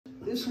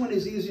This one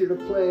is easier to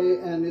play,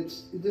 and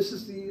this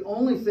is the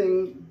only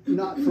thing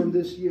not from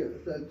this year.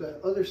 The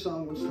other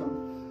song was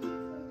from.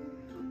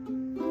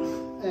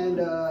 And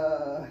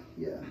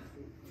yeah,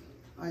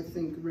 I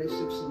think Res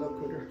ipsa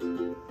loquitur.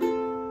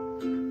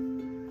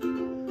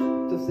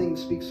 The thing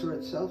speaks for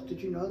itself.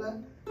 Did you know that?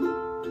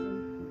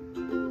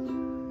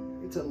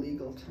 It's a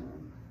legal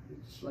term.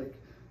 It's like,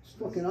 it's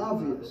fucking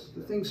obvious.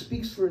 The thing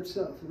speaks for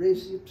itself.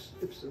 Res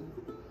ipsa.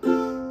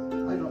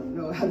 I don't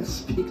know how to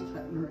speak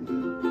Latin or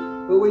anything.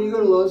 But when you go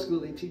to law school,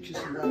 they teach you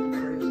some Latin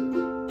phrases.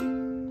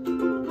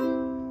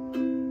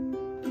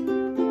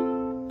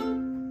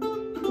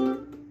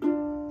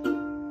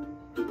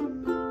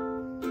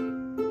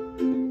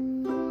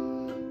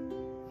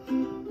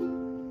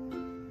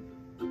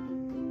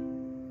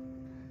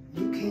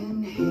 You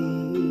can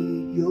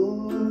hate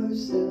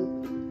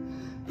yourself,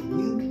 and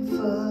you can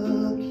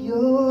fuck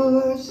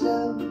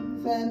yourself,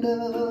 and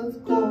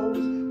of course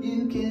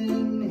you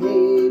can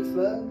hate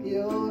fuck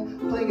your...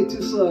 I'm playing it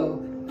too slow.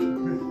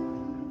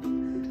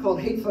 Called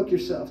Hate Fuck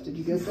Yourself. Did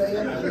you get that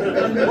yet?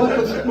 And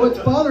what's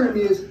bothering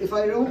me is if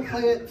I don't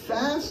play it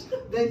fast,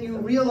 then you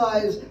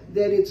realize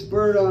that it's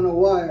Bird on a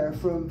Wire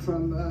from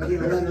you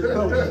know, Leonard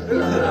Cohen.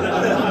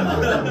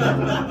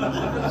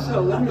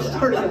 So let me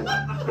start again.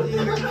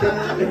 You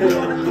can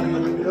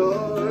hate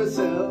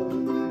yourself.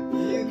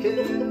 You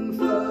can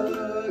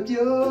fuck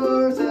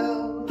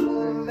yourself.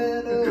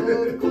 And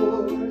of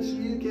course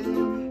you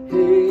can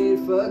hate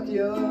fuck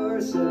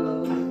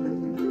yourself.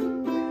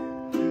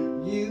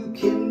 You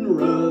can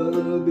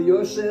rub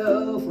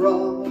yourself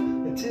raw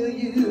until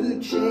you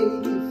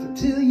chafe,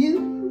 until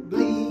you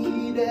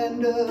bleed,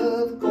 and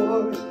of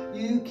course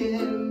you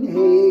can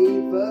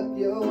hate fuck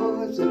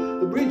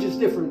yourself. The bridge is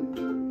different,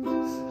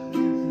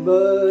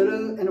 but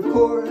and of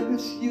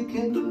course you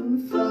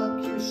can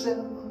fuck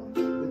yourself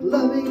with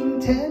loving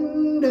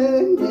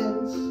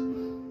tenderness,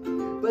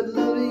 but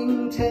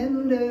loving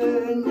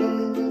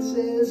tenderness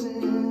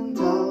isn't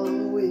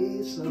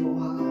always so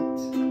hot,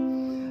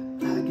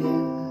 I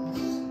guess.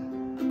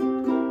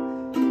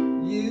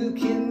 You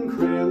can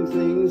cram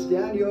things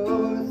down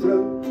your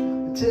throat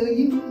until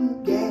you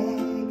gag,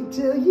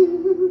 until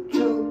you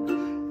choke,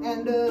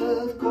 and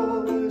of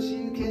course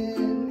you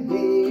can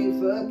hate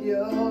fuck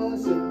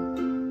yourself.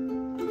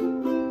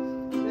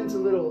 It's a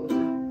little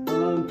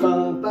bum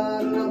bum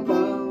bum bum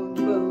bum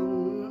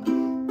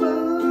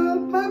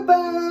bum bum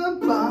bum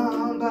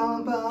bum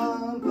bum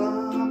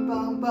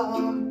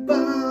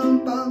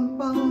bum bum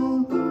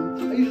bum.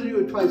 I usually do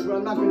it twice, but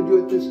I'm not going to do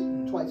it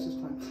twice this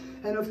time.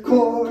 And of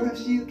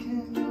course you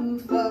can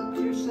fuck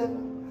yourself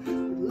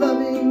with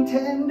loving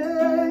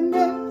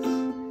tenderness,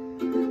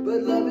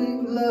 but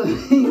loving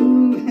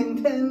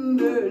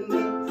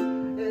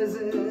tenderness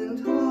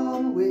isn't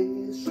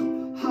always so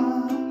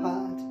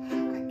hot,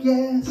 I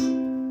guess.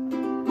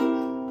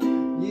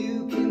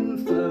 You can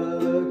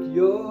fuck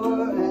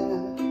your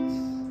ass,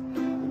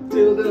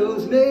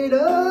 dildos made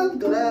of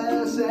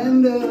glass,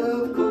 and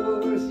of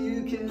course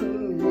you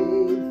can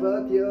hate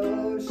fuck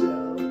yourself.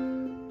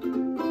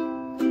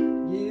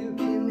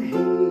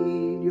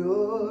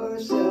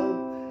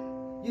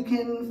 You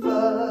can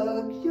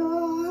fuck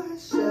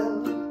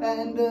yourself,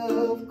 and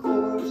of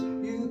course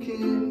you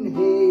can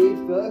hate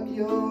fuck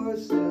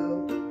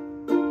yourself.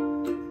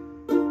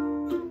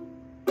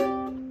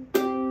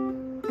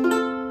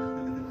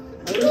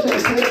 I wish I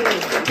said it.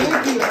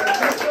 Thank you.